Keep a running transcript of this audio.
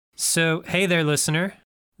So, hey there, listener.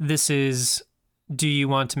 This is Do You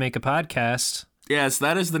Want to Make a Podcast? Yes,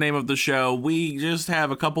 that is the name of the show. We just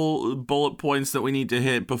have a couple bullet points that we need to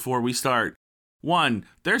hit before we start. 1,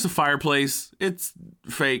 there's a fireplace. It's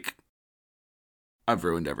fake. I've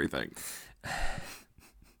ruined everything.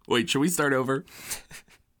 Wait, should we start over?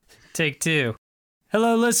 Take 2.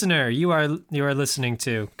 Hello, listener. You are listening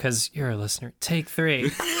to, because you're a listener. Take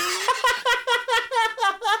 3.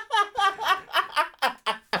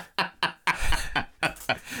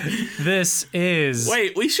 This is...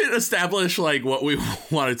 Wait, we should establish, what we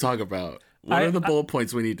want to talk about. What are the bullet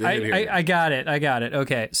points we need to hit here? I got it.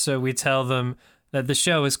 Okay, so we tell them that the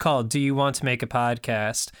show is called Do You Want to Make a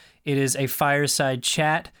Podcast? It is a fireside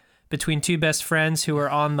chat between two best friends who are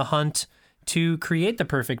on the hunt to create the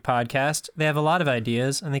perfect podcast. They have a lot of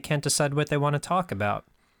ideas, and they can't decide what they want to talk about.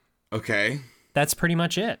 Okay. That's pretty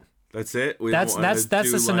much it. That's it? That's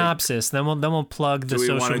the synopsis. Then we'll plug the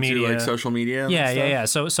social media. Do we want to do social media? Yeah.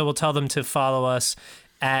 So we'll tell them to follow us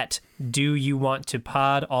at Do You Want to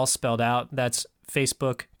Pod, all spelled out. That's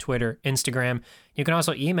Facebook, Twitter, Instagram. You can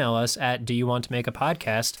also email us at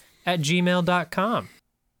doyouwanttomakeapodcast@gmail.com.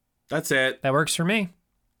 That's it. That works for me.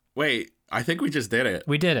 Wait, I think we just did it.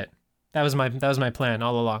 We did it. That was my plan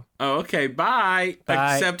all along. Oh, okay. Bye.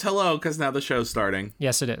 Bye. Except hello, because now the show's starting.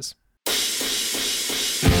 Yes, it is.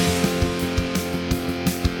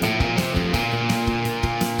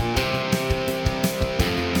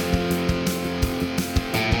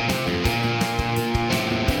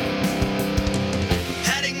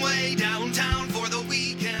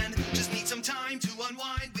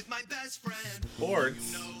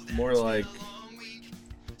 Sports, more like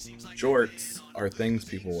jorts, are things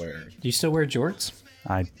people wear. Do you still wear jorts?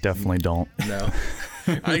 I definitely don't. No.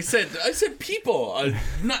 I said people,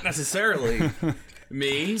 not necessarily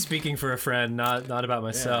me. Speaking for a friend, not about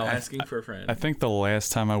myself. Yeah, asking for a friend. I think the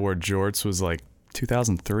last time I wore jorts was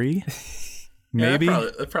 2003. Maybe.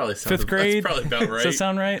 Yeah, that probably sounds 5th grade. That's probably about right. Does that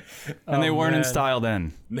sound right? And they weren't in style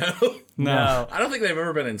then. No. No. I don't think they've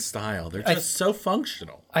ever been in style. They're just so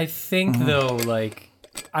functional. I think though,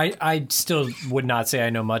 I still would not say I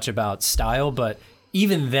know much about style, but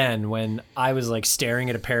even then, when I was staring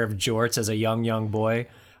at a pair of jorts as a young boy,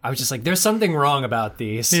 I was just like, there's something wrong about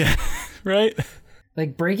these. Yeah. Right?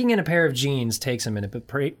 Breaking in a pair of jeans takes a minute, but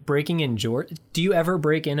breaking in jorts, do you ever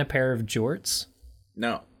break in a pair of jorts?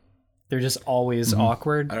 No. They're just always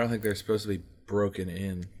awkward. I don't think they're supposed to be broken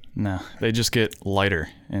in. No, they just get lighter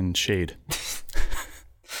in shade.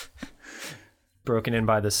 Broken in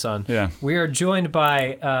by the sun. Yeah. We are joined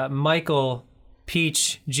by Michael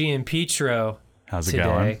Peach Gianpietro. How's it today.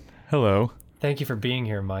 going? Hello. Thank you for being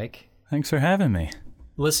here, Mike. Thanks for having me.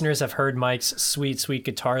 Listeners have heard Mike's sweet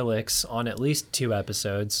guitar licks on at least 2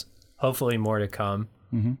 episodes. Hopefully more to come.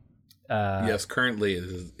 Mm-hmm. Yes, currently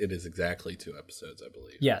it is exactly 2 episodes, I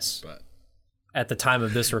believe. Yes. But at the time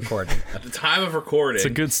of this recording. At the time of recording. It's a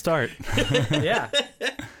good start. Yeah.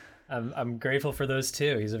 I'm grateful for those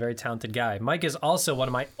 2. He's a very talented guy. Mike is also one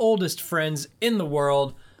of my oldest friends in the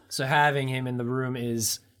world, so having him in the room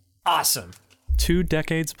is awesome. 2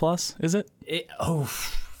 decades plus, is it? Oh,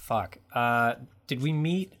 fuck. Did we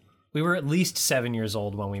meet? We were at least 7 years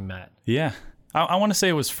old when we met. Yeah. I want to say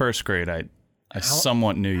it was 1st grade. I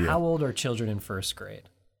somewhat knew you. How old are children in 1st grade?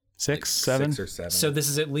 6, 7? 6 or 7. So this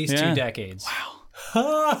is at least 2 decades.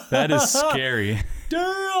 Wow. That is scary.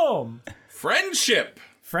 Damn! Friendship!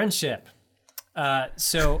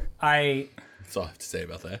 So I... That's all I have to say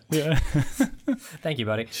about that. Yeah. Thank you,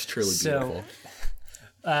 buddy. It's truly beautiful.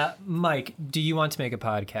 Mike, do you want to make a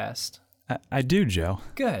podcast? I do, Joe.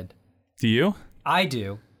 Good. Do you? I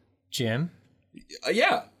do. Jim?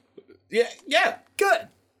 Yeah. Good.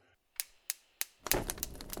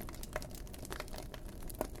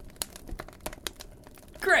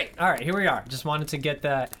 Great. All right, here we are. Just wanted to get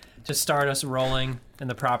that, to start us rolling in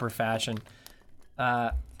the proper fashion.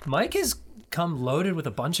 Mike has come loaded with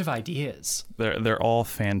a bunch of ideas. They're all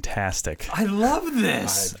fantastic. I love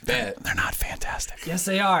this. I bet. They're not fantastic. Yes,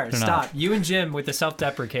 they are. They're Stop. not. You and Jim with the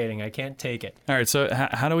self-deprecating. I can't take it. All right, so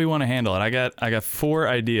how do we want to handle it? I got 4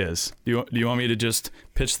 ideas. Do you want me to just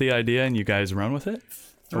pitch the idea and you guys run with it?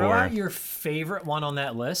 Throw out your favorite one on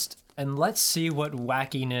that list, and let's see what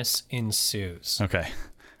wackiness ensues. Okay.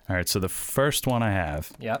 All right, so the first one I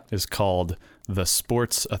have is called The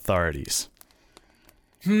Sports Authorities.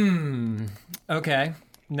 Okay.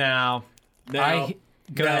 Now, go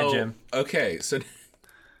ahead, Jim. Okay, so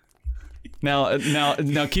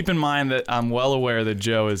Now, keep in mind that I'm well aware that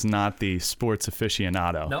Joe is not the sports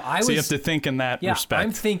aficionado. No, so you have to think in that respect.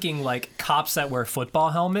 I'm thinking like cops that wear football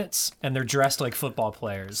helmets and they're dressed like football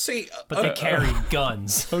players. See, but they carry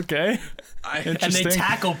guns. Okay. And they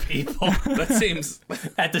tackle people that seems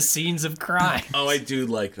at the scenes of crime. Oh, I do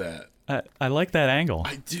like that. I like that angle.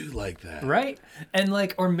 I do like that. Right? And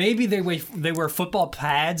like, or maybe they wear football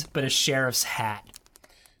pads, but a sheriff's hat.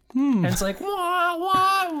 And it's like, wah,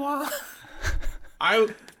 wah, wah.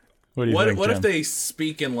 What do you think, what Jim? if they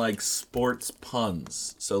speak in like sports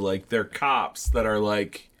puns? So like they're cops that are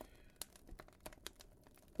like,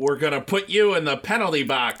 we're gonna put you in the penalty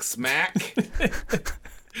box, Mac.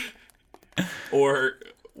 Or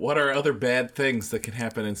what are other bad things that can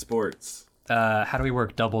happen in sports? How do we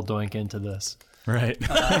work double doink into this? Right.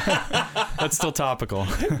 That's still topical.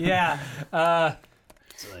 Yeah.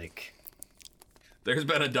 It's like, There's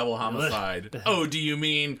been a double homicide. Oh, do you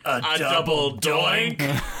mean a double double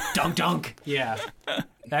doink? dunk dunk. Yeah.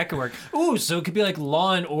 That could work. Ooh, so it could be like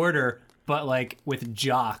Law and Order, but like with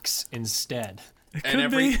jocks instead. And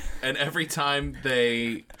every time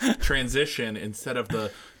they transition, instead of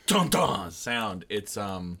the dun dun sound, it's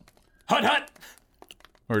hut hut.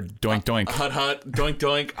 Or doink doink. Hut hut, doink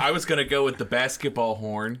doink. I was gonna go with the basketball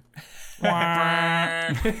horn.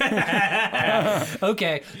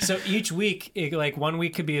 Okay, so each week, like 1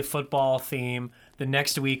 week could be a football theme. The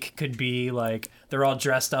next week could be like they're all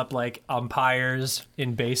dressed up like umpires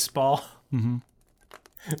in baseball. Mm-hmm.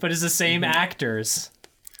 But it's the same actors.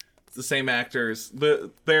 It's the same actors.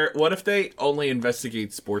 What if they only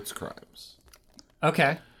investigate sports crimes?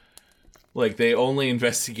 Okay. Like they only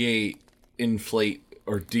investigate inflate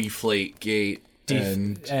or deflate gate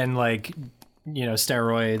and like, you know,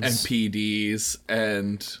 steroids and PDs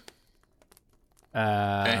and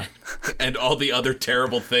all the other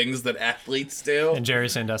terrible things that athletes do. and Jerry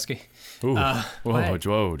Sandusky. Ooh. what?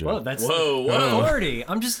 Whoa. That's Whoa. authority.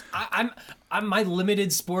 I'm my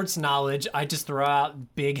limited sports knowledge. I just throw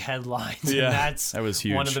out big headlines. Yeah, and that's that was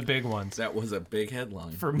huge. one of the big ones That was a big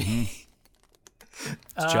headline. for me.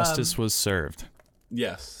 Justice was served.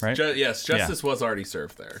 Yes. Right? Yes, justice was already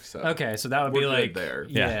served there. So Okay, so that would be We're like good there.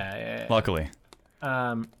 Yeah. Luckily.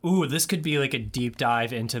 Ooh, this could be like a deep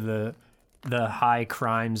dive into the high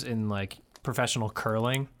crimes in like professional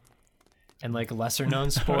curling and like lesser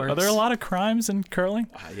known sports. Are there a lot of crimes in curling?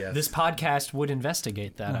 yes. This podcast would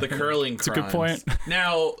investigate that. the curling It's a crimes. good point.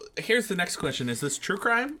 Now, here's the next question. Is this true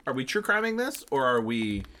crime? Are we true criming this or are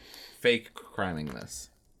we fake criming this?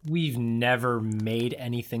 We've never made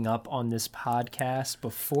anything up on this podcast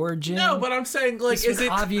before, Jim. No, but I'm saying like this is would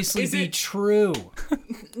it obviously is be it true?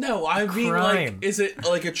 No, I mean Crime. like is it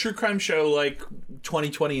like a true crime show like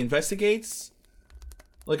 2020 Investigates?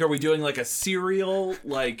 Like are we doing like a serial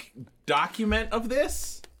like document of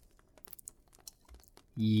this?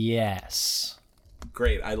 Yes.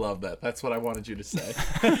 Great, I love that. That's what I wanted you to say.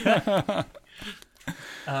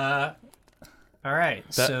 All right.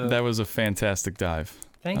 That was a fantastic dive.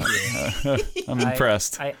 Thank you. I'm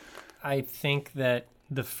impressed. I think that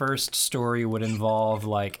the first story would involve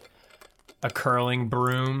like a curling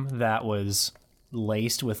broom that was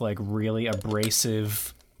laced with like really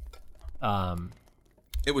abrasive.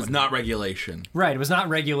 It was not regulation. Right, it was not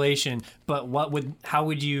regulation, but how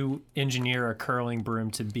would you engineer a curling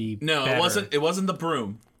broom to be No, better? it wasn't the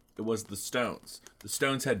broom. It was the stones. The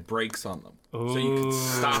stones had brakes on them. So you could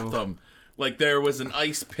stop them. Like there was an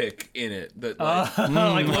ice pick in it that like,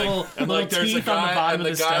 like little, and little like there's a teeth on the guy bottom and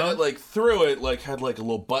of the the guy stone. that like threw it like had like a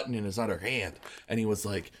little button in his other hand and he was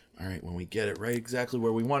like, all right, when we get it right exactly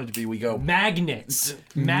where we want it to be, we go Magnets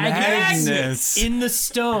Magnets. in the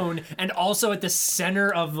stone, and also at the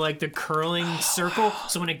center of like the curling circle.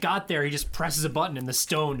 So when it got there, he just presses a button and the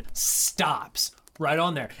stone stops right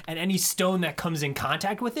on there. And any stone that comes in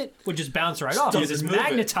contact with it would just bounce right off because it's Doesn't move it.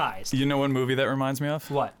 magnetized. You know what movie that reminds me of?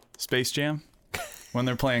 What? Space Jam. When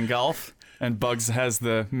they're playing golf and Bugs has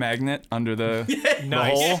the magnet under the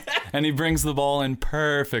Nice. hole and he brings the ball in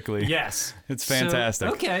perfectly. Yes. It's fantastic.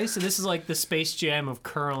 So, okay, so this is like the Space Jam of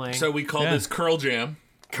curling. So we call Yeah. this curl jam.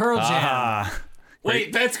 Curl Jam. Ah,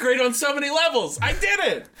 Wait, that's great on so many levels. I did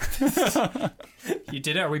it. You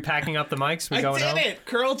did it? Are we packing up the mics? We I going did home? it.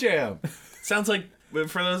 Curl jam. Sounds like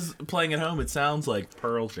for those playing at home, it sounds like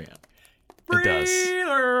Pearl Jam. it does.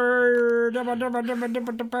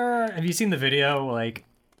 Have you seen the video, like,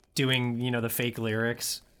 doing, the fake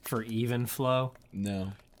lyrics for Even Flow?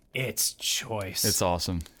 No. It's choice. It's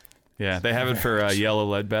awesome. Yeah, they have it for Yellow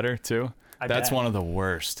Ledbetter too. That's bet. one of the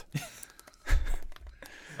worst.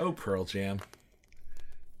 Oh, Pearl Jam.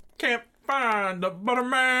 Can't find a better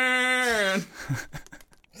man.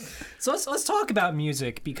 So let's talk about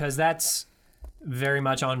music, because that's very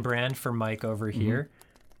much on brand for Mike over here.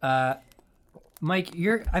 Mike,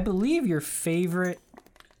 I believe your favorite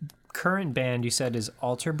current band you said is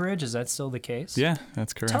Alter Bridge. Is that still the case? Yeah,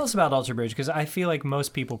 that's correct. Tell us about Alter Bridge, because I feel like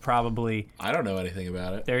most people probably... I don't know anything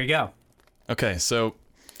about it. There you go. Okay, so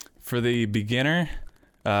for the beginner,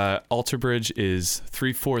 Alter Bridge is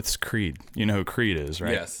 3/4 Creed. You know who Creed is,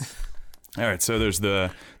 right? Yes. All right, so there's the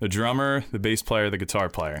drummer, the bass player, the guitar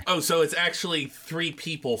player. Oh, so it's actually 3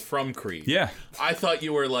 people from Creed. Yeah. I thought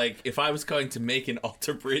you were like, if I was going to make an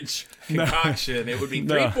Alter Bridge concoction, it would be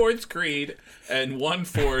No. 3/4 Creed and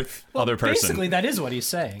 1/4 Other person. Basically, that is what he's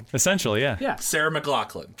saying. Essentially, yeah. Yeah. Sarah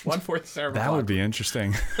McLachlan. 1/4 Sarah McLachlan. That would be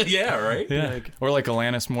interesting. Yeah, right? Yeah. Like- Or like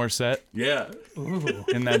Alanis Morissette Yeah. Ooh,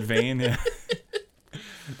 in that vein. Yeah.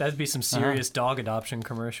 that'd be some serious dog adoption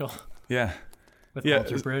commercial Yeah. with Yeah.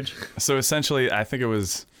 Alter Bridge. So essentially, I think it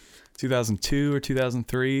was 2002 or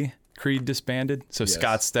 2003, Creed disbanded. So Yes.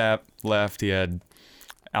 Scott Stapp left. He had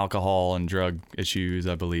alcohol and drug issues,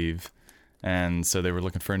 I believe. And so they were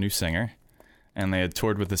looking for a new singer. And they had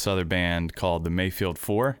toured with this other band called the Mayfield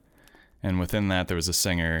Four. And within that, there was a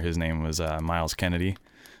singer. His name was Miles Kennedy.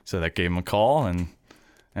 So that gave him a call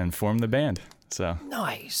and formed the band. So,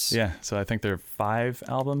 Nice. yeah. So I think there are 5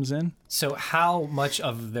 albums in. So how much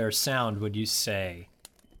of their sound would you say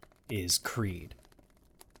is Creed?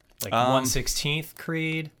 Like 1/16th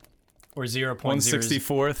Creed or 0.0?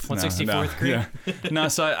 164th. 164th Creed? Yeah. No,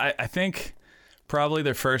 so I think probably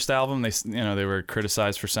their first album, they were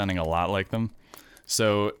criticized for sounding a lot like them.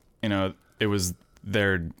 So, it was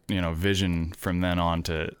their, vision from then on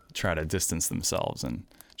to try to distance themselves and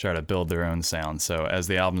try to build their own sound. So as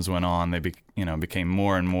the albums went on, they became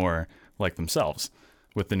more and more like themselves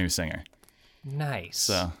with the new singer. Nice.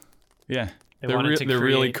 So, yeah. They They're wanted to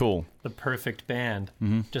really create cool. the perfect band,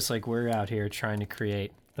 just like we're out here trying to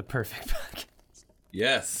create the perfect podcast.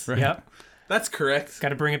 Yes. Right. Yep. That's correct. Got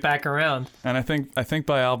to bring it back around. And I think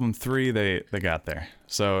by album 3 they got there.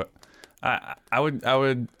 So I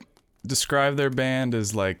would describe their band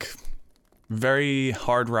as like very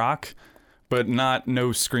hard rock, but no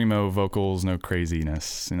screamo vocals, no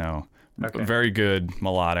craziness, Okay. Very good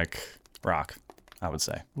melodic rock, I would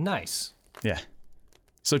say. Nice. Yeah.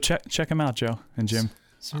 So check them out, Joe and Jim.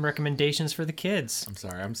 Some recommendations for the kids. I'm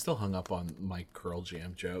sorry. I'm still hung up on my Curl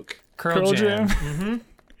Jam joke. Curl Jam.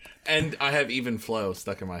 And I have Even Flow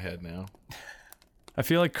stuck in my head now. I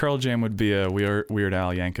feel like Curl Jam would be a Weird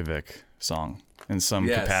Al Yankovic song in some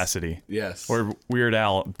Yes. capacity. Yes. Or Weird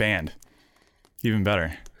Al band. Even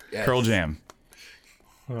better. Yes. Curl Jam.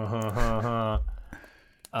 Oh,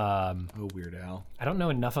 Weird Al. I don't know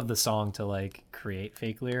enough of the song to like create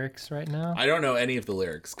fake lyrics right now. I don't know any of the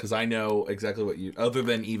lyrics because I know exactly what other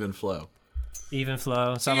than Even Flow. Even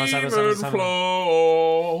flow. Even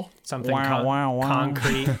Flow. Something Wow, wow, wow.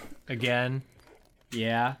 concrete again.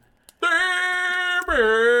 Yeah.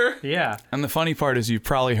 Yeah. And the funny part is you've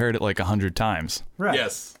probably heard it like 100 times. Right.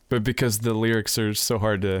 Yes. But because the lyrics are so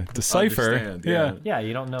hard to decipher, Understand, yeah. Yeah,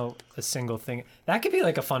 you don't know a single thing. That could be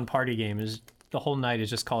like a fun party game. Is the whole night is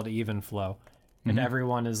just called Even Flow, and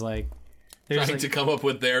everyone is like, there's Trying like, to come up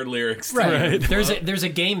with their lyrics. right. There's a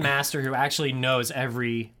game master who actually knows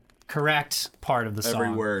every correct part of the song.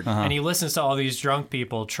 Every word. And he listens to all these drunk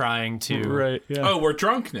people trying to. Right, yeah. Oh, we're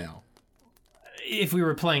drunk now. If we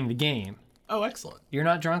were playing the game, Oh, excellent. you're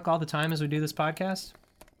not drunk all the time as we do this podcast.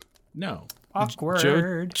 No.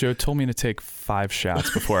 Awkward. Joe told me to take 5 shots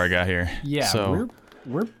before I got here. Yeah, So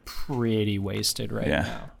we're pretty wasted right Yeah.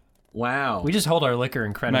 now. Wow. We just hold our liquor I'm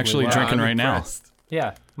incredibly actually well. drinking right now. impressed.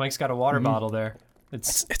 Yeah, Mike's got a water bottle there.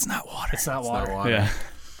 It's It's not water. not It's water. not water. Yeah.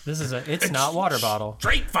 This is it's not water bottle.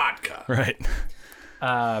 Straight vodka. Right.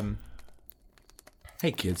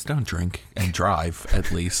 Hey, kids, don't drink and drive,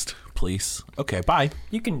 at least, please. Okay, bye.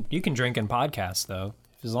 You can drink and podcast though,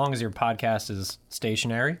 as long as your podcast is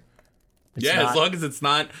stationary. It's Yeah, not- as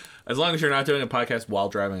long as you're not doing a podcast while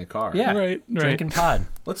driving a car. Yeah, Right. Drink and pod.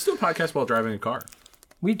 Let's do a podcast while driving a car.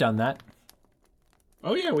 We've done that.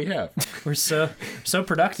 Oh yeah, we have. We're so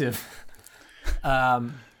productive.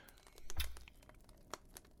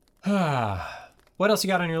 What else you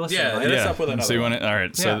got on your list? Yeah, Mike? hit us up with another So you one. want all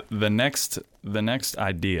right. So the next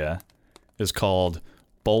idea is called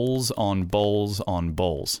bowls on bowls on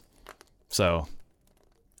bowls. So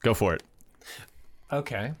go for it.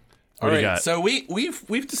 Okay. What do you Alright, got? so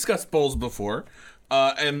we've discussed bowls before,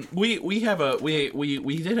 and we did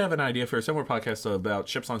have an idea for a similar podcast about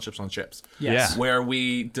chips on chips on chips. Yes. Yeah. Where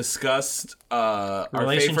we discussed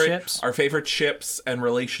Relationships. our favorite chips and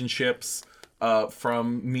relationships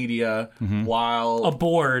from media while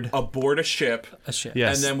Aboard aboard a ship. a ship.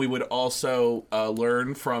 Yes. And then we would also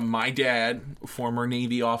learn from my dad, former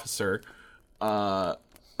Navy officer,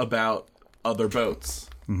 about other boats,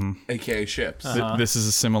 aka ships. This is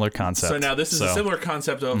a similar concept. So now this is a similar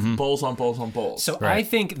concept of bowls on bowls on bowls. So I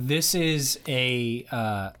think this is a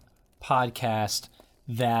podcast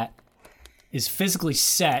that is physically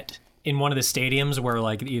set in one of the stadiums where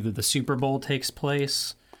like either the Super Bowl takes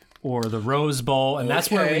place or the Rose Bowl, and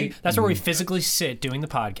that's where we physically sit doing the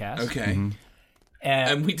podcast. Okay.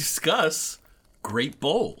 And we discuss great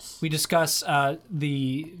bowls. We discuss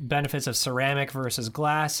the benefits of ceramic versus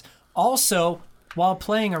glass. Also, while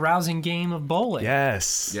playing a rousing game of bowling.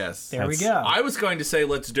 Yes. There we go. I was going to say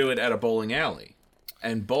let's do it at a bowling alley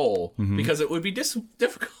and bowl because it would be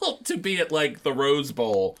difficult to be at like the Rose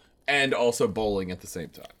Bowl and also bowling at the same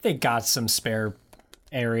time. They got some spare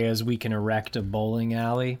areas we can erect a bowling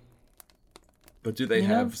alley. But do they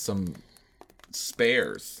have some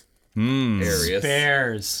spares areas?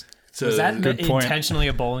 Spares. So, Was that Good point. intentionally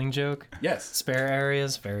a bowling joke? yes. Spare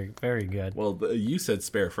areas? Very, very good. Well, you said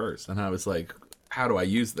spare first, and I was like, how do I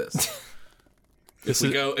use this?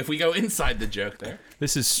 If we go inside the joke there.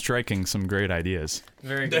 This is striking some great ideas.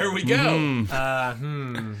 Very good. There we go.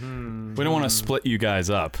 We don't want to split you guys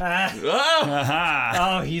up.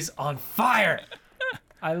 Oh, he's on fire.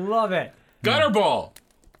 I love it. Gutter ball.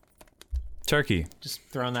 Turkey. Just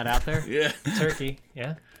throwing that out there. Yeah. Turkey.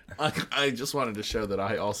 Yeah. I just wanted to show that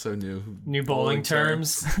I also knew New bowling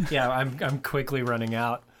terms. Yeah, I'm quickly running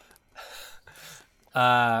out.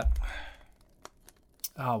 What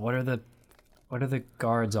are the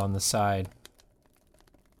guards on the side?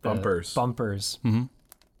 The Bumpers. Bumpers. And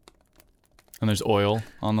there's oil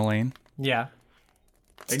on the lane. Yeah.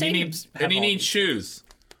 And you need shoes.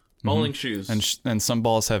 Bowling shoes. And some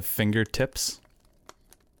balls have fingertips.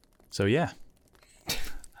 So yeah.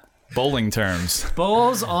 Bowling terms.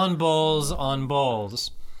 Bowls on bowls on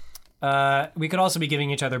bowls. We could also be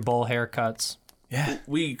giving each other bowl haircuts. Yeah.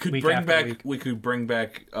 we could Week bring after back week. we could bring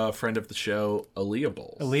back a friend of the show, Aaliyah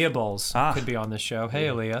Bowles. Aaliyah Bowls could be on this show. Hey,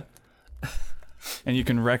 Aaliyah. And you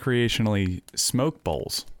can recreationally smoke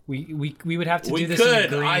bowls. We would have to We do this could.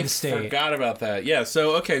 in a green I state. forgot about that. Yeah.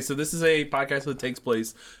 So so this is a podcast that takes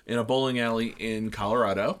place in a bowling alley in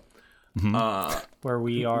Colorado. Where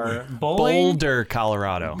we are bowling. Boulder,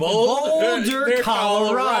 Colorado. Boulder,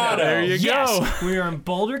 Colorado. There you go. We are in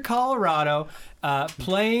Boulder, Colorado,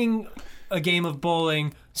 playing a game of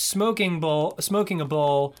bowling, smoking a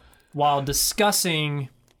bowl, while discussing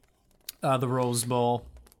the Rose Bowl.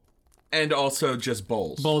 And also just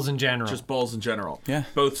bowls. Bowls in general. Just bowls in general. Yeah.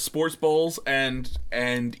 Both sports bowls and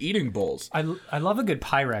eating bowls. I love a good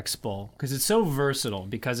Pyrex bowl because it's so versatile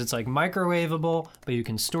because it's like microwavable, but you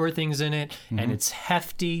can store things in it, and it's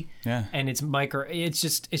hefty. Yeah. And it's It's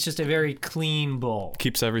just a very clean bowl.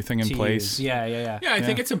 Keeps everything in to place. use. Yeah. Yeah, I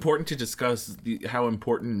think it's important to discuss how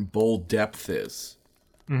important bowl depth is.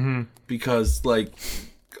 Mm-hmm. Because, like,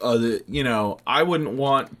 I wouldn't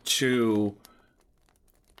want to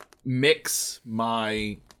mix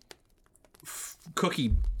my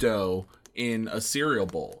cookie dough in a cereal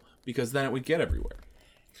bowl because then it would get everywhere.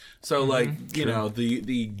 So,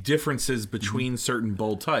 the differences between certain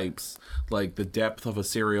bowl types, like the depth of a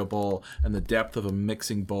cereal bowl and the depth of a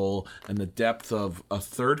mixing bowl and the depth of a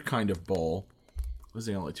third kind of bowl. Those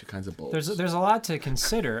are the only two kinds of bowls. There's a lot to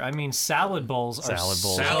consider. I mean, salad bowls are Salad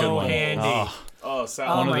bowls so are a good one. handy. Oh,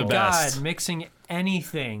 salad. Oh One of my the best. god, mixing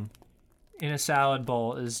anything in a salad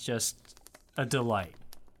bowl is just a delight.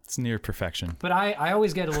 It's near perfection. But I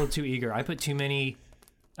always get a little too eager. I put too many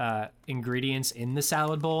ingredients in the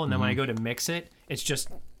salad bowl, and then when I go to mix it, it's just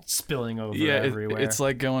spilling over everywhere. It's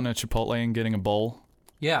like going to Chipotle and getting a bowl,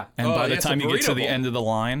 yeah. and by the it's a time you get to burrito the bowl. end of the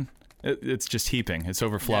line, it's just heaping. It's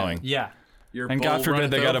overflowing. Yeah. Your And bowl God forbid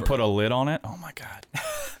runneth they got to over. put a lid on it. Oh my God.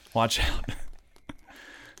 Watch out.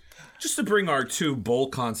 Just to bring our two bowl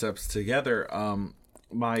concepts together,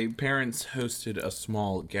 my parents hosted a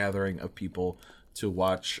small gathering of people to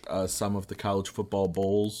watch some of the college football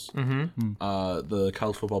bowls, the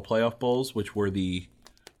college football playoff bowls, which were the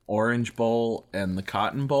Orange Bowl and the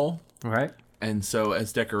Cotton Bowl. Right. And so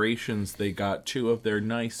as decorations, they got two of their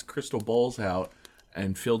nice crystal bowls out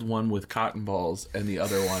and filled one with cotton balls and the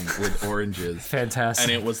other one with oranges. Fantastic.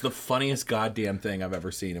 And it was the funniest goddamn thing I've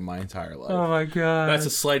ever seen in my entire life. Oh my god. That's a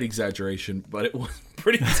slight exaggeration, but it was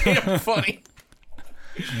pretty damn funny.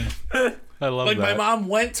 I love Like, that. my mom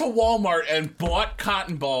went to Walmart and bought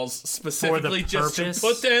cotton balls specifically just to purpose?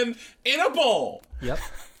 put them in a bowl. Yep.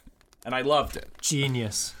 And I loved it.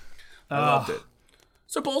 Genius. I loved it.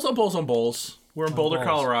 So bowls on bowls on bowls. We're in Boulder, bowls.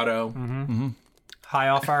 Colorado. High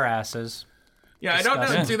off our asses. Yeah, I don't know.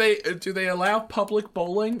 Disgusting. Do they allow public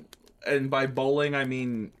bowling? And by bowling, I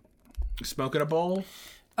mean smoking a bowl.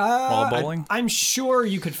 while bowling? I'm sure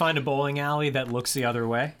you could find a bowling alley that looks the other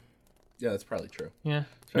way. Yeah, that's probably true. Yeah.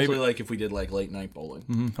 Especially like if we did like late night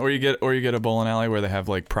bowling. Or you get a bowling alley where they have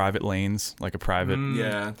like private lanes, like a private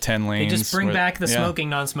Yeah. 10 They lanes. just bring with- back the yeah. smoking,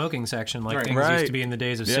 non-smoking section like Right. things used Right. to be in the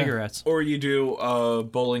days of Yeah. cigarettes. Or you do a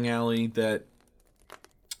bowling alley that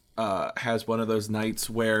has one of those nights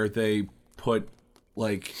where they put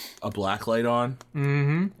like a black light on,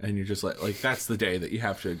 and you're just like that's the day that you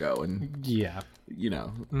have to go and Yeah.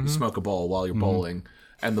 smoke a bowl while you're bowling,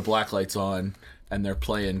 and the black light's on, and they're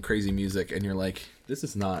playing crazy music, and you're like, this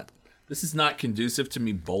is not conducive to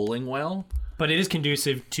me bowling well. But it is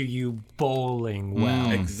conducive to you bowling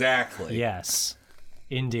well. Exactly. Yes.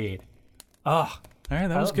 Indeed. Oh, All right,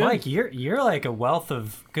 that was good. Mike, you're like a wealth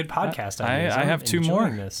of good podcast ideas. I I'm have 2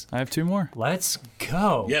 enjoying more. This. I have 2 more. Let's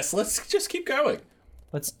go. Yes. Let's just keep going.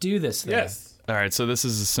 Let's do this thing. Yes. All right, so this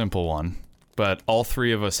is a simple one, but all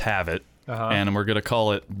 3 of us have it, Uh-huh. and we're gonna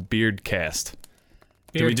call it Beardcast.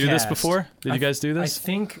 Did we do this Beardcast. before? Did you guys do I this?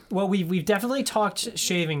 think. Well, we've definitely talked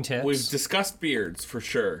shaving tips. We've discussed beards for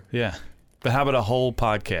sure. Yeah. But how about a whole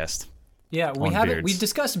podcast? yeah, we on haven't. beards. We've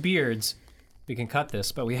discussed beards. We can cut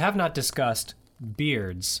this, but we have not discussed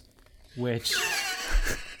beards, which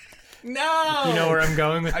No. you know where I'm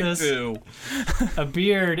going with I this. do. A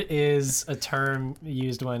beard is a term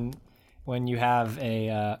used when you have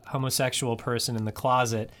a homosexual person in the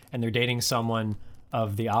closet and they're dating someone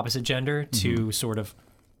of the opposite gender to sort of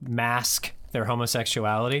mask their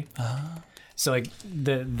homosexuality. So like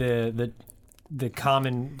the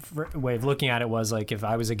common way of looking at it was like if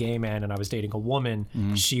I was a gay man and I was dating a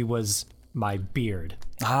woman, she was my beard.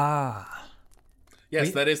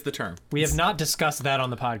 Yes, that is the term. We have not discussed that on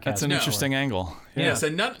the podcast. That's an before. interesting angle. Yes,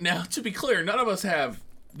 and now to be clear, none of us have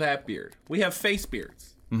that beard. We have face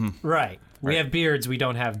beards. Right. We have beards, we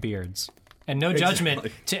don't have beards. And no judgment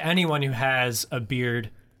to anyone who has a beard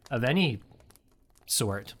of any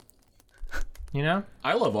sort. You know?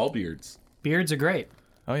 I love all beards. Beards are great.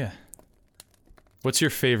 Oh yeah. What's your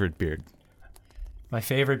favorite beard? My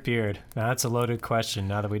favorite beard. Now that's a loaded question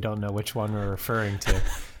now that we don't know which one we're referring to.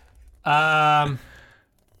 I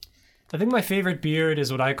think my favorite beard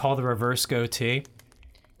is what I call the reverse goatee,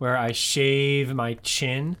 where I shave my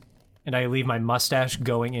chin and I leave my mustache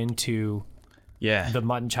going into Yeah. the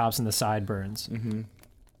mutton chops and the sideburns. Mm-hmm.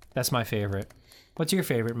 That's my favorite. What's your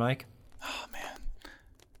favorite, Mike?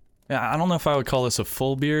 Yeah, I don't know if I would call this a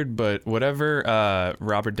full beard, but whatever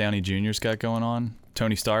Robert Downey Jr.'s got going on,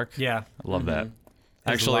 Tony Stark. Yeah. I love that.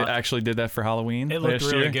 There's a lot. Actually did that for Halloween. It looked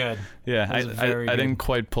last really year. good. Yeah, It was very I good. didn't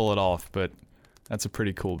quite pull it off, but that's a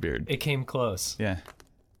pretty cool beard. It came close. Yeah.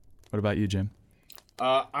 What about you, Jim?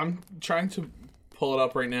 I'm trying to pull it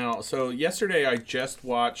up right now. So yesterday I just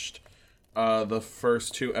watched the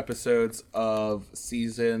first 2 episodes of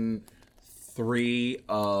season 3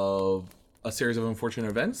 of A Series of Unfortunate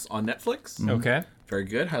Events on Netflix. Okay. Very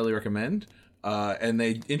good. Highly recommend. And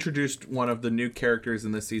they introduced one of the new characters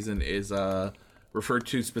in this season is referred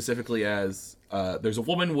to specifically as there's a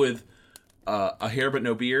woman with a hair but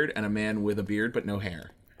no beard and a man with a beard but no hair.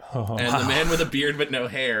 And the man with a beard but no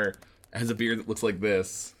hair has a beard that looks like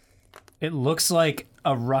this. It looks like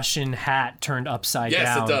a Russian hat turned upside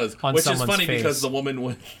Yes, down. it does. On Which is someone's funny face. because the woman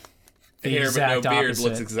with The hair but exact no beard opposite.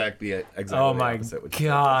 looks exactly Oh my opposite. Which is so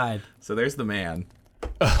god. cool. So there's the man.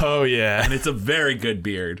 Oh yeah, And it's a very good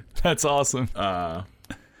beard. that's awesome.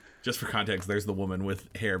 Just for context, there's the woman with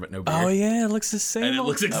hair but no beard. Oh yeah, it looks the same. And it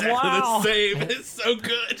looks exactly Wow. the same. It's so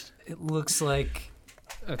good. It looks like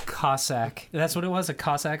a Cossack. That's what it was? A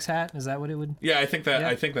Cossack's hat? Is that what it would? Yeah, I think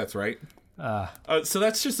that's right. So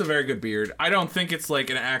that's just a very good beard. I don't think it's like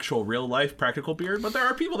an actual real life practical beard, but there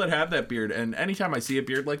are people that have that beard, and anytime I see a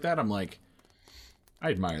beard like that, I'm like, I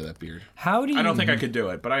admire that beard. How do you I don't think I could do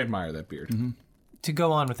it, but I admire that beard. to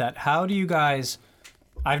go on with that, how do you guys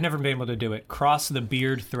I've never been able to do it, cross the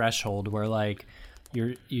beard threshold where like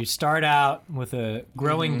you start out with a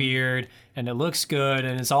growing beard and it looks good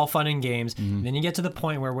and it's all fun and games. And then you get to the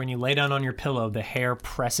point where when you lay down on your pillow, the hair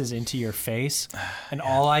presses into your face. And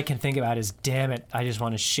all I can think about is, damn it, I just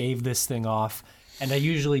want to shave this thing off. And I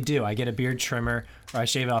usually do. I get a beard trimmer or I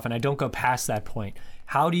shave it off and I don't go past that point.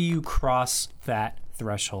 How do you cross that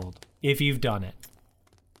threshold if you've done it?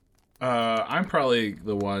 I'm probably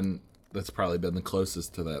the one that's probably been the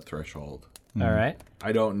closest to that threshold. All right.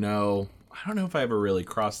 I don't know if I ever really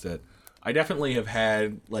crossed it. I definitely have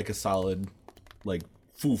had like a solid like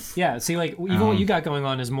foof. Yeah, see, like, even what you got going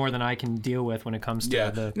on is more than I can deal with when it comes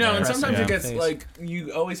to the No, and pressing sometimes on it the gets face. like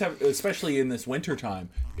you always have, especially in this winter time,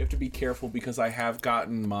 you have to be careful because I have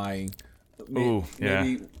gotten my Ooh, yeah.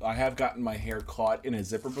 maybe I have gotten my hair caught in a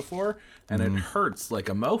zipper before, and it hurts like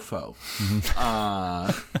a mofo.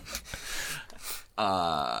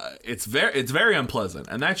 It's very unpleasant,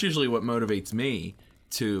 and that's usually what motivates me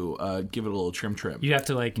to give it a little trim. You have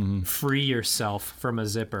to like free yourself from a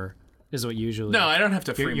zipper. Is what usually. No, I don't have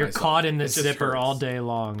to free You're myself. caught in It this just zipper hurts. all day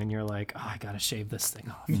long, and you're like, oh, I gotta shave this thing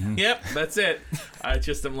off. Yep, that's it. I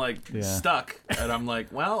just am like Yeah. stuck, and I'm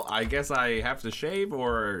like, well, I guess I have to shave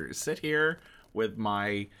or sit here with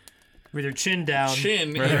my With your chin down.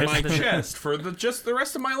 chin in my chest for just the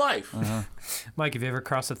rest of my life. Mike, have you ever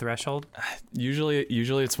crossed the threshold? Usually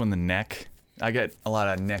it's when the neck. I get a lot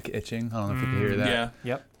of neck itching. I don't know if you can hear that. Yeah.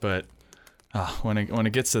 Yep. But when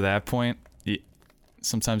it gets to that point,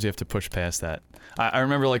 sometimes you have to push past that. I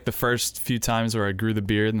remember like the first few times where I grew the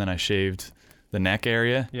beard and then I shaved the neck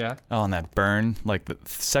area. Yeah. Oh, and that burn. Like the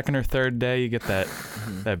second or third day, you get that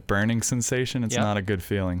burning sensation. It's Yep. not a good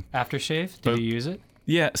feeling. Aftershave? Do But- you use it?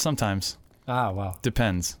 Yeah, sometimes. Ah, well.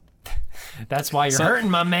 Depends. That's why you're So- hurting,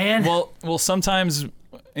 my man. Well, sometimes,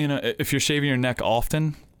 if you're shaving your neck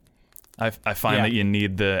often, I find Yeah. that you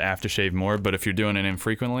need the aftershave more. But if you're doing it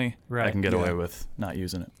infrequently, Right. I can get Yeah. away with not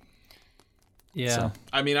using it. yeah. So,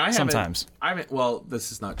 I mean, sometimes. I haven't. Well,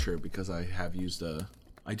 this is not true because I have used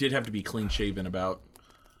I did have to be clean shaven about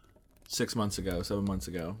 7 months ago.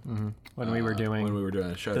 When we were doing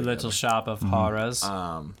a show. the together. little shop of horrors.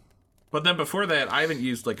 But then before that, I haven't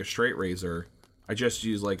used like a straight razor. I just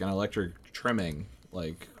use like an electric trimming,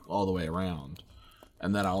 like all the way around,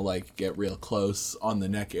 and then I'll like get real close on the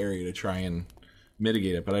neck area to try and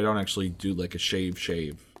mitigate it. But I don't actually do like a shave.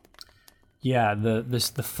 Yeah,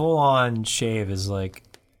 the full on shave is like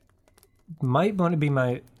might want to be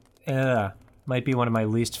might be one of my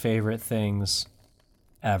least favorite things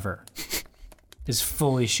ever. Is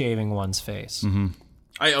fully shaving one's face.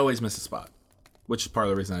 I always miss a spot, which is part of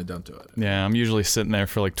the reason I don't do it. Yeah, I'm usually sitting there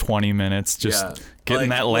for like 20 minutes just Yeah. getting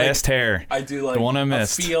Like- that last hair. I do like the one I a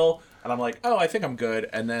missed. feel, and I'm like, oh, I think I'm good.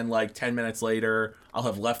 And then like 10 minutes later, I'll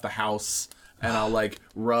have left the house, and I'll like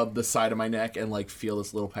rub the side of my neck and like feel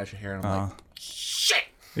this little patch of hair, and I'm like, shit.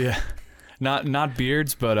 Yeah, not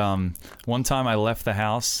beards, but one time I left the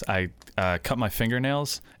house, I cut my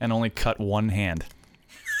fingernails and only cut one hand.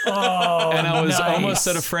 Oh, And I was nice. almost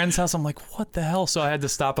at a friend's house. I'm like, what the hell? So I had to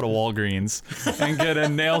stop at a Walgreens and get a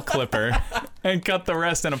nail clipper and cut the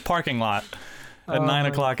rest in a parking lot at 9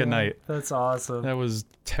 o'clock at night. That's awesome. That was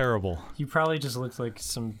terrible. You probably just looked like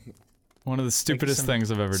some One of the stupidest some- things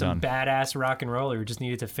I've ever some done. badass rock and roller who just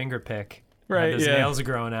needed to finger pick. Right, Those yeah. nails are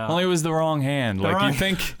growing out. Only it was the wrong hand. Like wrong- you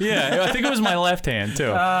think, yeah, I think it was my left hand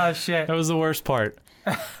too. Oh shit. That was the worst part.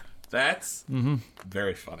 That's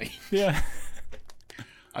very funny. Yeah.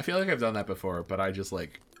 I feel like I've done that before, but I just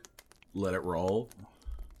like let it roll.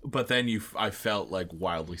 But then I felt like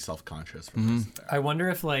wildly self-conscious for this. I wonder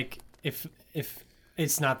if like if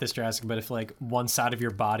it's not this drastic, but if like one side of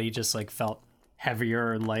your body just like felt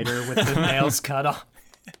heavier or lighter with the nails cut off.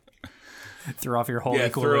 Threw off your whole Yeah,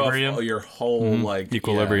 throw equilibrium. off your whole like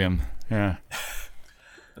Equilibrium. Yeah. yeah.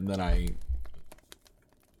 And then I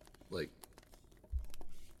like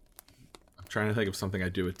I'm trying to think of something I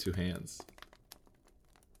do with two hands.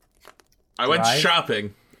 I went Drive?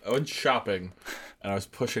 shopping. And I was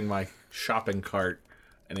pushing my shopping cart,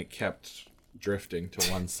 and it kept drifting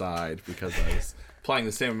to one side because I was applying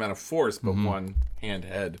the same amount of force, but one hand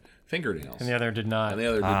had fingernails, And the other did not. and the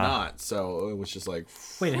other did not. So it was just like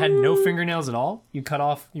Wait, it had no fingernails at all? You cut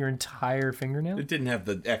off your entire fingernail? it didn't have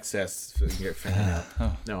the excess fingernail.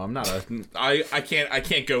 No, I'm not I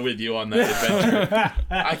can't go with you on that adventure.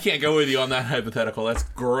 I can't go with you on that hypothetical. That's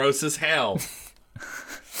gross as hell.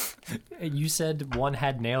 You said one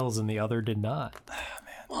had nails and the other did not.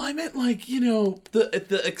 Well, I meant like,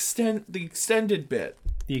 the extended bit.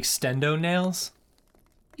 The extendo nails?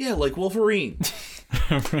 Yeah, like Wolverine.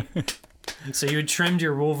 So you had trimmed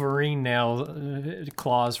your Wolverine nail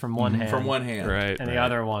claws from one hand. From one hand. Right. And the right.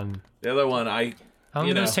 other one. The other one, How long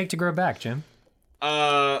do those take to grow back, Jim?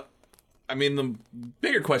 I mean, the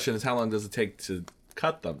bigger question is how long does it take to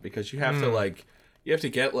cut them? Because you have to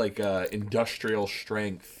get like industrial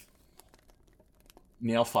strength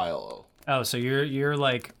nail file. Oh, so you're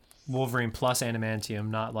like Wolverine plus adamantium,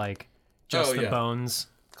 not like just the yeah. bones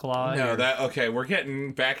claw. No, okay, we're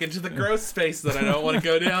getting back into the gross space that I don't want to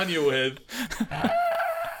go down you with.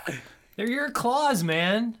 They're your claws,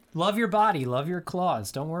 man. Love your body, love your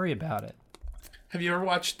claws. Don't worry about it. Have you ever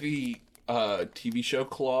watched the TV show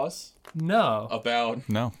Claws? No. About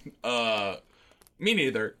No. me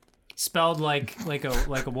neither. Spelled like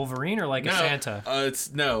a Wolverine or like a Santa?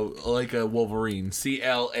 It's like a Wolverine,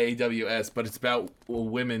 CLAWS, but it's about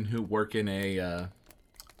women who work in a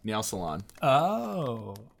nail salon,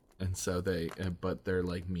 Oh. and so but they're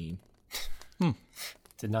like mean,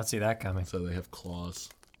 Did not see that coming. so they have claws.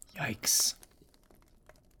 Yikes.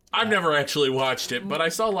 I've never actually watched it, but I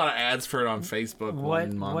saw a lot of ads for it on Facebook What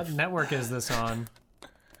one month. what network is this on?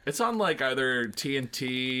 It's on like either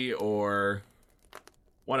TNT or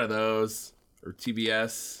one of those, or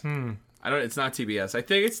TBS. It's not TBS. I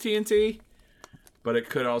think it's TNT, but it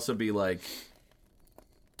could also be like.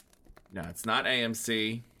 No, it's not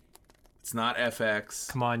AMC. It's not FX.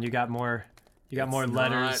 Come on, you got more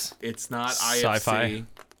letters. It's not Sci-Fi. IFC.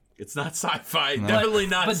 It's not sci-fi. Definitely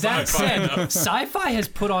not But sci-fi. that said, no. Sci-Fi has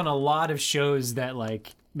put on a lot of shows that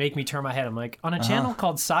like make me turn my head. I'm like, on a channel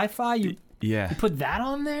called Sci-Fi, you Yeah. put that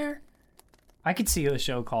on there? I could see a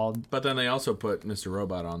show called But then they also put Mr.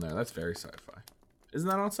 Robot on there. That's very sci-fi. Isn't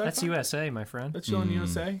that on sci-fi? That's USA, my friend. That's on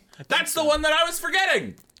USA. That's the one that I was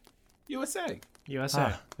forgetting. USA.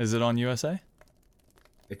 USA. Is it on USA?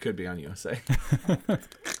 It could be on USA.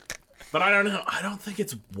 But I don't know. I don't think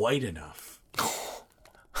it's white enough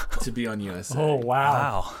to be on USA. Oh wow.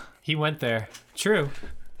 Wow. He went there. True.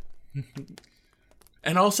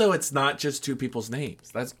 And also, it's not just two people's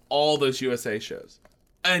names. That's all those USA shows.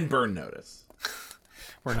 And Burn Notice.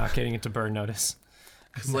 We're not getting into Burn Notice.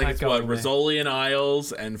 It's like, it's what, Rizzoli and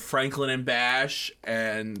Isles and Franklin and Bash,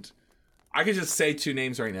 and I could just say two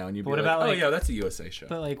names right now and you'd be What like, about, oh like- yeah, that's a USA show.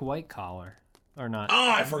 But like White Collar or not.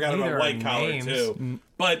 Oh, I forgot Neither about are White Collar names. too.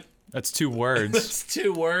 But That's 2 words. it's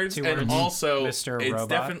 2 words, Two and words. also Mr. it's Robot.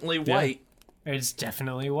 definitely white. It's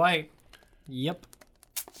definitely white. Yep.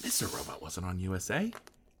 Mr. Robot wasn't on USA.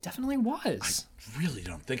 Definitely was. Really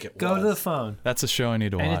don't think it Go was. to the phone. That's a show I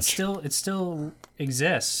need to And watch. it still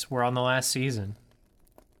exists. We're on the last season.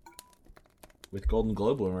 With Golden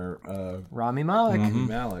Globe winner Rami Malek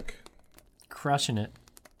Malik. crushing it.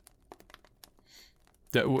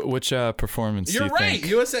 Which performance You're do you right. think?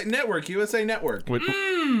 USA Network.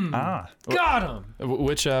 Got him.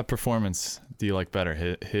 Which performance do you like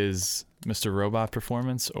better? His Mr. Robot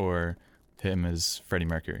performance or him as Freddie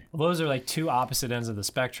Mercury? Well, those are like two opposite ends of the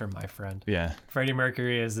spectrum, my friend. Yeah. Freddie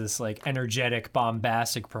Mercury is this like energetic,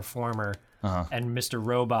 bombastic performer, and Mr.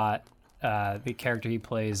 Robot, the character he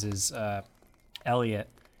plays is Elliot,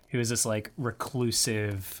 who is this like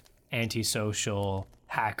reclusive, antisocial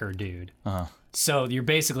hacker dude. So you're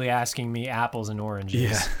basically asking me apples and oranges.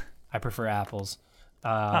 Yeah. I prefer apples.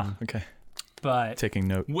 Okay. But Taking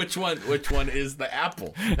note. Which one is the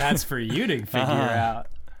apple? that's for you to figure out.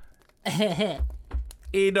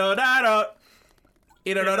 Idodado.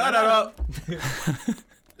 Idodado.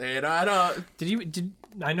 Idodado. Did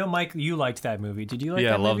I know, Mike, you liked that movie. Did you like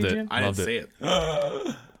Yeah, that loved movie, it. Jim? I didn't Loved see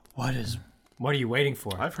it. What are you waiting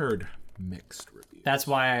for? I've heard mixed reviews. That's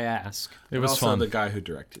why I ask. It was also fun. the guy who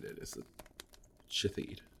directed it is a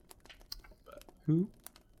Shathid. Who?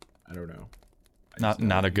 I don't know. I just know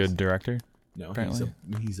Not a he's- good director. No, apparently.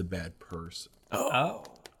 he's a bad person. Oh.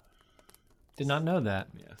 Did not know that.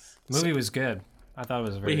 Yes. The movie was good. I thought it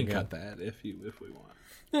was very We can good. cut that if we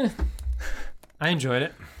want. I enjoyed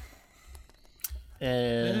it.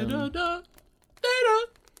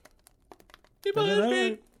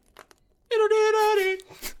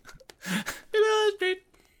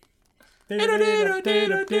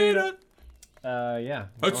 Yeah.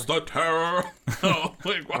 It's the terror. Oh,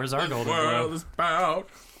 like, what Where's our this Golden world Globe? is about.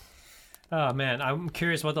 Oh man, I'm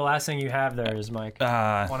curious what the last thing you have there is, Mike.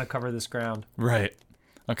 I want to cover this ground. Right.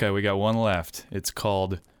 Okay, we got one left. It's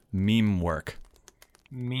called meme work.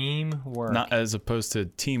 Meme work. Not as opposed to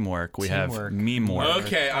teamwork. We Teamwork. have meme work.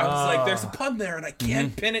 Okay, I was like, there's a pun there, and I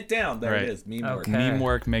can't pin it down. There Right. it is. Meme work. Okay. Meme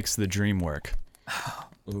work makes the dream work.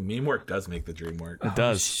 Ooh, meme work does make the dream work. It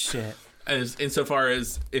does. Shit. As insofar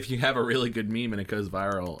as if you have a really good meme and it goes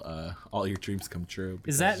viral, all your dreams come true. Is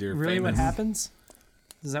because that you're really famous. what happens?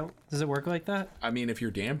 Does it work like that? I mean, if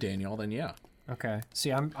you're damn Daniel, then yeah. Okay.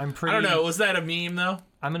 See, I'm pretty. I don't know. Was that a meme though?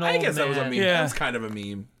 I'm an I old guess that was a man. meme. Yeah. That was kind of a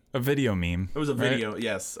meme. A video meme. It was a right? video.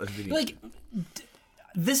 Yes, a video. Like,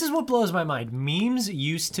 this is what blows my mind. Memes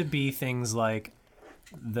used to be things like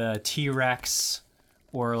the T-Rex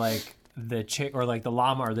or like the chick or like the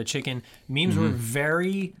llama or the chicken. Memes were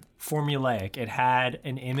very formulaic. It had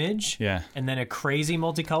an image, Yeah. and then a crazy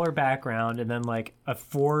multicolor background, and then like a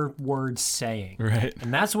 4-word saying. Right.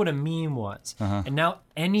 And that's what a meme was. And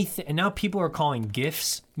now people are calling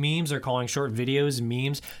GIFs memes, they're calling short videos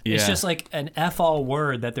memes. It's Yeah. just like an all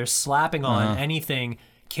word that they're slapping on anything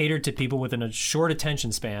catered to people within a short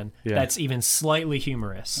attention span that's even slightly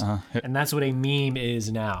humorous. And that's what a meme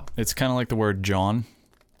is now. It's kind of like the word John.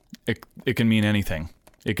 It can mean anything.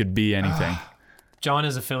 It could be anything. John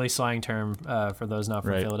is a Philly slang term for those not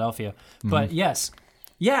from Right. Philadelphia. But yes,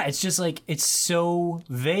 Yeah, it's just like it's so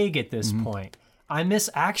vague at this point. I miss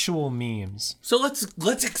actual memes. So let's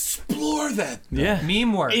explore that. Yeah.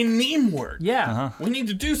 Meme work. In meme work. Yeah. We need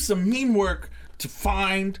to do some meme work to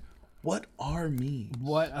find what are memes.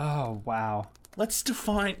 What? Oh, wow. Let's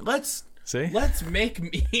See? let's make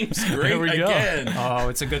memes great There we go. again. Oh,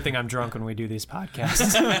 it's a good thing I'm drunk when we do these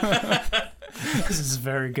podcasts. This is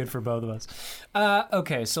very good for both of us.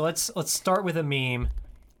 Okay, so let's start with a meme,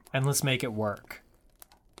 and let's make it work.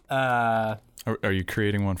 Are you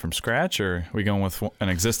creating one from scratch, or are we going with an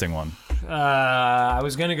existing one? I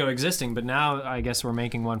was gonna go existing, but now I guess we're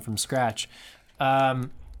making one from scratch.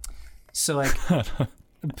 So like a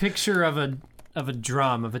picture of a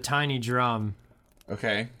drum, of a tiny drum,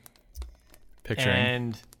 Okay. Picturing.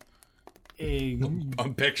 and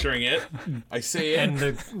I'm picturing it. I see it. and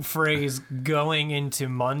the phrase "going into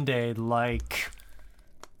Monday" like.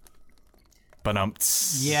 But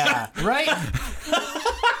Yeah, right?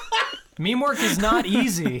 Meme work is not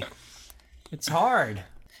easy. It's hard.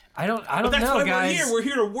 I don't But that's know, why guys. we're here. We're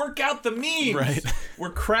here to work out the memes. Right.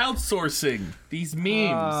 We're crowdsourcing these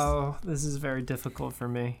memes. Oh, this is very difficult for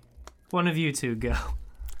me. One of you two go.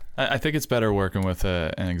 I think it's better working with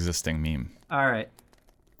an existing meme. All right.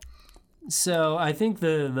 So I think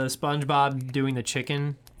the SpongeBob doing the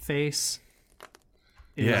chicken face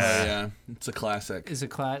Yeah, it's a classic. is a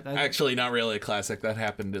class. Actually, not really a classic. That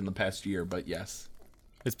happened in the past year, but yes.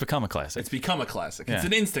 It's become a classic. It's become a classic. It's Yeah.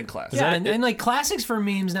 an instant classic. Yeah, and like classics for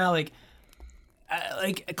memes now, like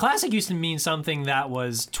a classic used to mean something that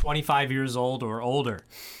was 25 years old or older,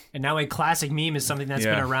 and now a classic meme is something that's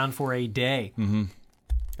been Yeah. around for a day.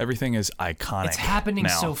 Everything is iconic. It's happening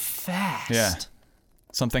now. so fast. Yeah.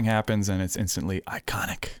 Something happens and it's instantly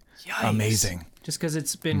iconic. Yikes. Amazing. Just because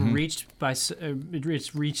it's been reached by,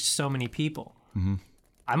 it's reached so many people.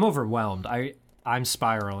 I'm overwhelmed. I'm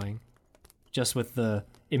spiraling, just with the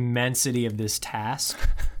immensity of this task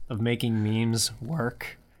of making memes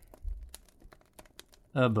work.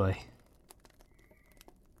 Oh boy.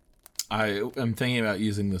 I am thinking about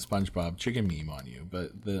using the SpongeBob chicken meme on you,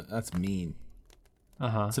 but that's mean.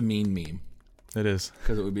 It's a mean meme. It is.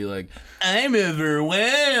 Because it would be like, I'm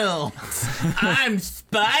overwhelmed. I'm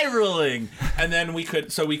spiraling. And then we could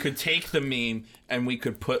take the meme and we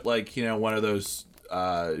could put like, one of those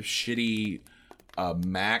shitty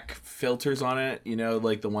Mac filters on it,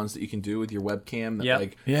 like the ones that you can do with your webcam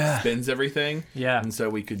that Yep. spins everything. Yeah. And so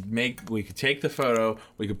we could take the photo,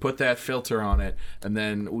 we could put that filter on it, and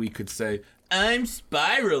then we could say, I'm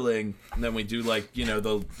spiraling. And then we do like,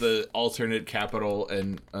 the alternate capital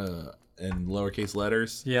and lowercase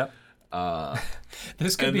letters. Yep.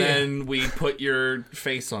 This could And be. then we put your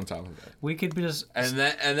face on top of it. We could be just. And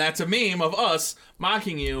that's a meme of us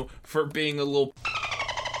mocking you for being a little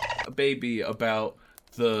baby about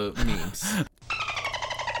the memes.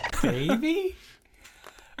 Baby?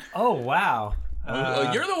 Oh, wow.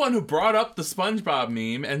 You're the one who brought up the SpongeBob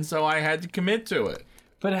meme, and so I had to commit to it.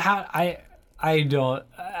 But how. I don't.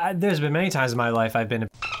 There's been many times in my life I've been a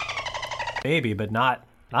baby, but not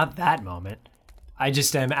that moment. I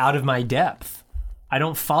just am out of my depth. I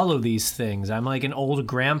don't follow these things. I'm like an old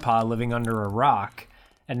grandpa living under a rock.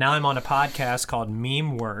 And now I'm on a podcast called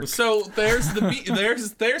Meme Work. So there's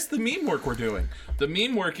the there's the meme work we're doing. The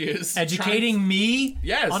meme work is Educating me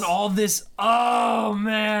Yes. on all this. Oh,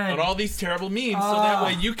 man. on all these terrible memes, so that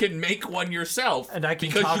way you can make one yourself. And I can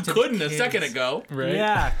because talk you to the couldn't a kids. second ago. Right?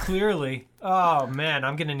 Yeah, clearly. Oh, man,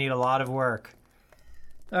 I'm going to need a lot of work.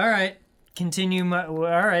 All right, continue my... All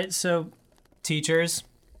right, so teachers,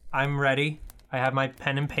 I'm ready. I have my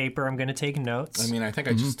pen and paper. I'm going to take notes. I mean, I think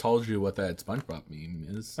I just told you what that SpongeBob meme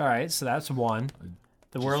is. All right, so that's one.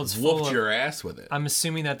 The world's full Whooped of... your ass with it. I'm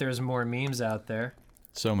assuming that there's more memes out there.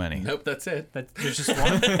 So many. Nope, that's it. That there's just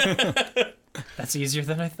one. That's easier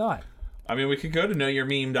than I thought. I mean, we could go to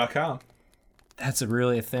knowyourmeme.com. That's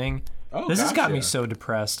really a thing. Oh, This has got me gotcha. so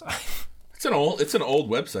depressed. It's an old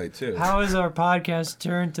website too. How has our podcast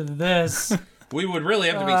turned to this? We would really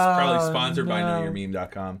have to be probably Oh, sponsored by no.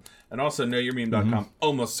 knowyourmeme.com. And also knowyourmeme.com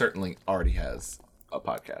almost certainly already has a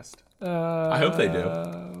podcast. I hope they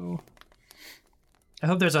do. I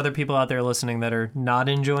hope there's other people out there listening that are not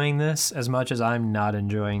enjoying this as much as I'm not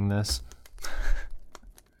enjoying this.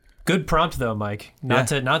 Good prompt though, Mike. Not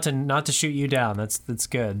to shoot you down. That's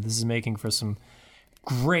good. This is making for some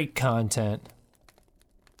great content.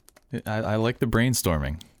 I like the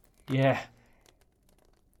brainstorming. Yeah.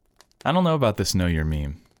 I don't know about this Know Your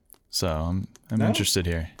Meme, so I'm No? interested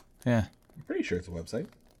here. Yeah. I'm pretty sure it's a website.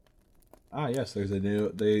 Ah, yes, there's a new...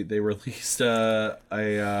 They released a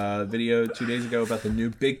video 2 days ago about the new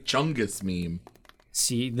Big Chungus meme.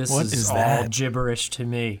 See, this What is is all that? gibberish to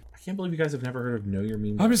me. I can't believe you guys have never heard of Know Your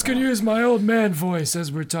Meme. I'm just gonna use my old man voice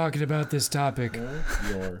as we're talking about this topic.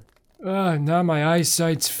 your. Now my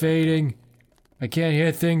eyesight's fading. I can't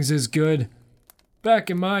hear things as good. Back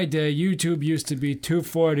in my day, YouTube used to be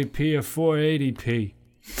 240p or 480p.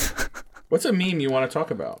 What's a meme you want to talk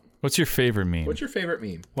about? What's your favorite meme? What's your favorite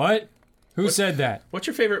meme? What? Who said that? What's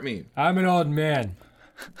your favorite meme? I'm an old man.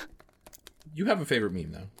 You have a favorite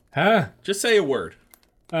meme though. Huh? Just say a word.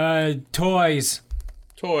 Toys.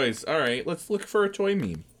 Toys. All right, let's look for a toy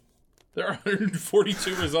meme. There are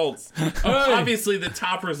 142 results. Obviously, the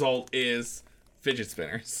top result is fidget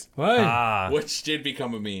spinners, What? which did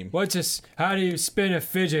become a meme. What's how do you spin a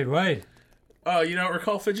fidget? What? Oh, you don't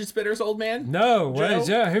recall fidget spinners, old man? No, what Joe? is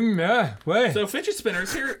that? What? So fidget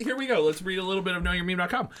spinners, here we go. Let's read a little bit of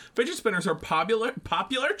knowyourmeme.com. Fidget spinners are popular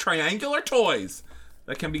triangular toys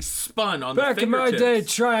that can be spun on Back the in my fingertips.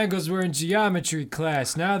 day, triangles were in geometry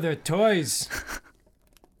class. Now they're toys.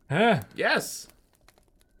 Huh? Yes.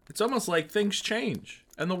 It's almost like things change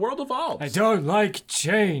and the world evolves. I don't like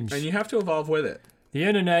change. And you have to evolve with it. The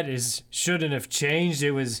internet shouldn't have changed.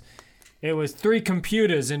 It was 3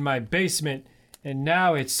 computers in my basement, and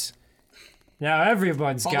now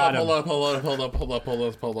everyone's got them.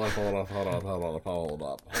 Hold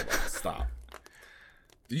up. Stop.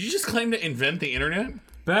 Did you just claim to invent the internet?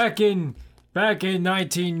 Back in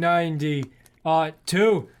 1990, I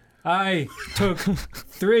took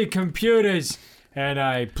 3 computers and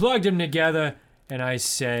I plugged them together and I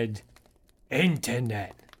said,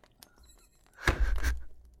 internet.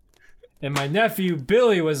 And my nephew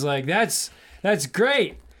Billy was like, that's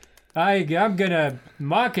great. I'm gonna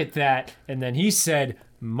market that. And then he said,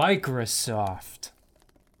 Microsoft.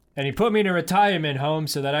 And he put me in a retirement home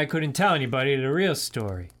so that I couldn't tell anybody the real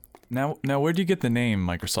story. Now, where'd you get the name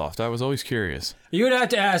Microsoft? I was always curious. You'd have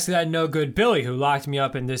to ask that no good Billy who locked me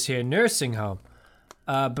up in this here nursing home.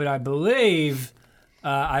 But I believe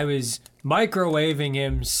I was microwaving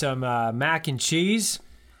him some mac and cheese,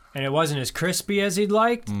 and it wasn't as crispy as he'd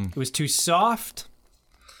liked. It was too soft.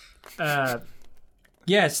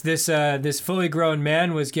 Yes, this fully grown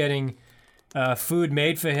man was getting food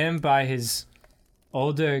made for him by his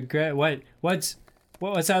older what's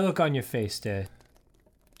that look on your face there,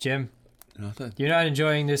 Jim? Nothing. You're not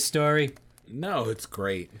enjoying this story? No, it's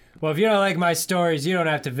great. Well, if you don't like my stories, you don't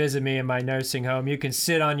have to visit me in my nursing home. You can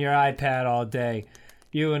sit on your iPad all day.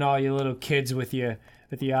 You and all your little kids with your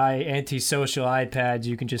antisocial iPads,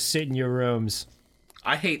 you can just sit in your rooms.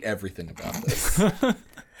 I hate everything about this.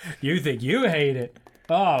 You think you hate it?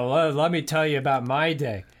 Oh, well, let me tell you about my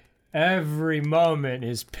day. Every moment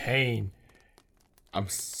is pain. I'm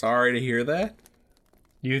sorry to hear that.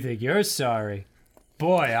 You think you're sorry?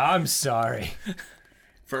 Boy, I'm sorry.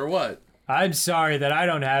 For what? I'm sorry that I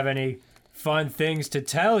don't have any fun things to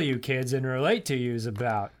tell you kids and relate to yous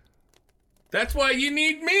about. That's why you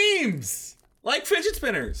need memes! Like fidget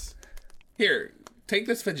spinners. Here, take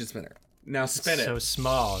this fidget spinner. Now spin So it.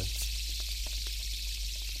 small.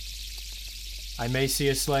 I may see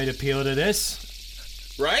a slight appeal to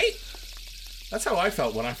this. Right? That's how I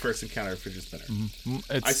felt when I first encountered a fidget spinner.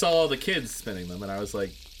 It's, I saw all the kids spinning them, and I was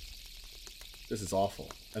like, this is awful.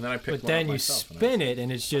 And then I picked But one up then you myself. and I spin it,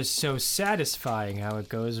 and it's just so satisfying how it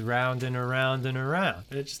goes round and around and around.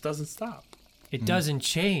 it just doesn't stop. It doesn't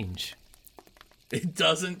change. It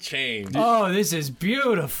doesn't change. Oh, this is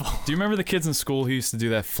beautiful. do you remember the kids in school who used to do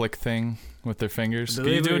that flick thing with their fingers? I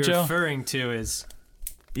Can you believe do what it, you're Joe? referring to is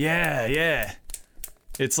Yeah.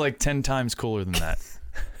 It's like 10 times cooler than that.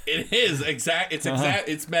 It is exact. It's exact.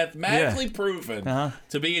 It's mathematically proven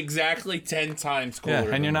to be exactly 10 times cooler. Yeah,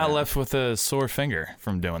 and than you're not that. left with a sore finger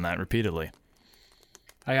from doing that repeatedly.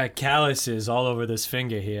 I got calluses all over this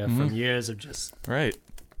finger here from years of just. Right.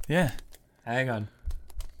 Yeah. Hang on.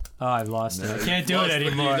 Oh, I've lost it. I can't do Plus, it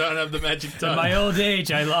anymore. You don't have the magic touch. In my old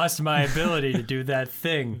age, I lost my ability to do that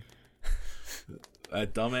thing.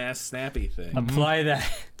 That dumbass snappy thing. Apply that.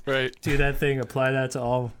 Right. Do that thing. Apply that to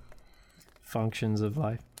all functions of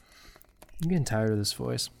life. I'm getting tired of this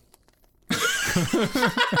voice.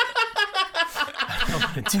 I don't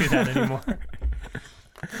want to do that anymore.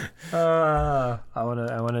 I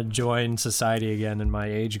want to join society again in my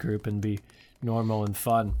age group and be normal and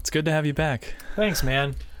fun. It's good to have you back. Thanks,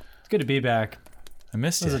 man. It's good to be back. I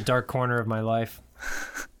missed It was you. a dark corner of my life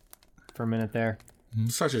for a minute there.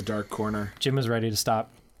 Such a dark corner. Jim was ready to stop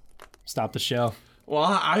the show. Well,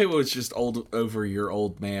 I was just over your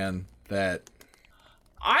old man that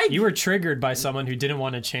You were triggered by someone who didn't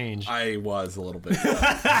want to change. I was a little bit.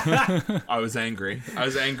 I was angry. I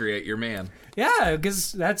was angry at your man. Yeah,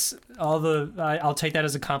 because that's all I'll take that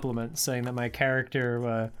as a compliment, saying that my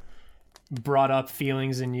character brought up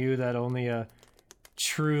feelings in you that only a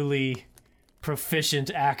truly proficient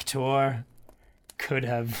actor could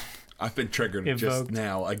have. I've been triggered just Evoked.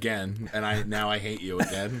 now again, and I hate you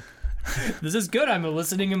again. This is good. I'm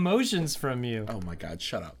eliciting emotions from you. Oh my God,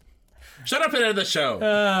 shut up. Shut up and end the show.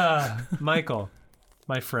 Michael,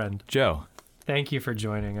 my friend, Joe, thank you for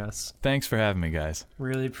joining us. thanks for having me, guys.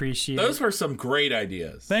 Really appreciate Those it. were some great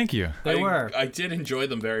ideas. Thank you. They were. I did enjoy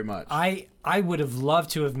them very much. I would have loved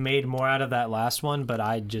to have made more out of that last one, but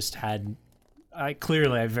I just had. I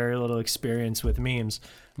clearly have very little experience with memes.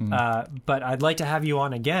 But I'd like to have you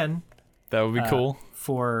on again That would be cool.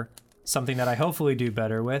 for something that I hopefully do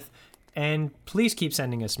better with. And please keep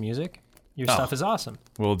sending us music. Your stuff is awesome.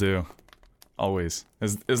 Will do. Always.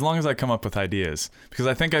 As long as I come up with ideas, because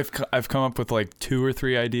I think I've come up with like 2 or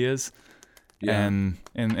 3 ideas, and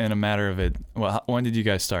in a matter of it. Well, when did you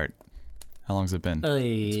guys start? How long's it been?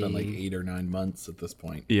 It's been like 8 or 9 months at this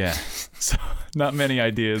point. Yeah, so not many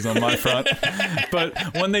ideas on my front, but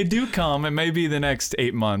when they do come, it may be the next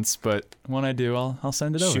 8 months. But when I do, I'll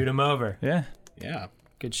send it over. Shoot them over. Yeah. Yeah,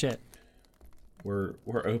 Good shit. we're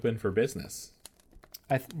open for business.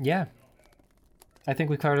 Yeah. I think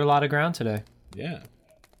we covered a lot of ground today. Yeah,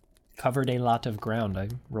 Covered a lot of ground. I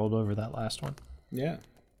rolled over that last one. yeah.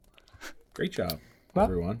 Great job, Well-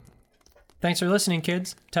 everyone. Thanks for listening,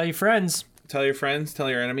 kids. Tell your friends. Tell your friends, tell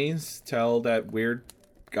your enemies, tell that weird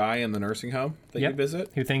guy in the nursing home that you Yep. visit.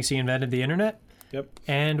 Who thinks he invented the internet? Yep.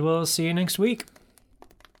 And we'll see you next week.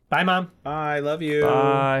 Bye, Mom. I love you.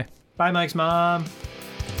 Bye. Bye, Mike's mom.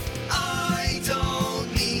 I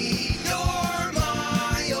don't need your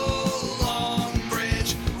mile-long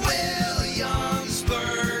bridge.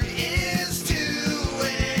 Williamsburg is too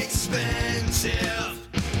expensive.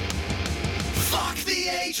 Fuck the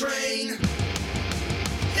A-train.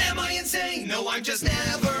 Am I insane? No, I'm just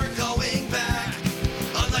never going back.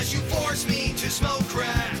 Unless you force me to smoke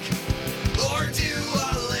crack.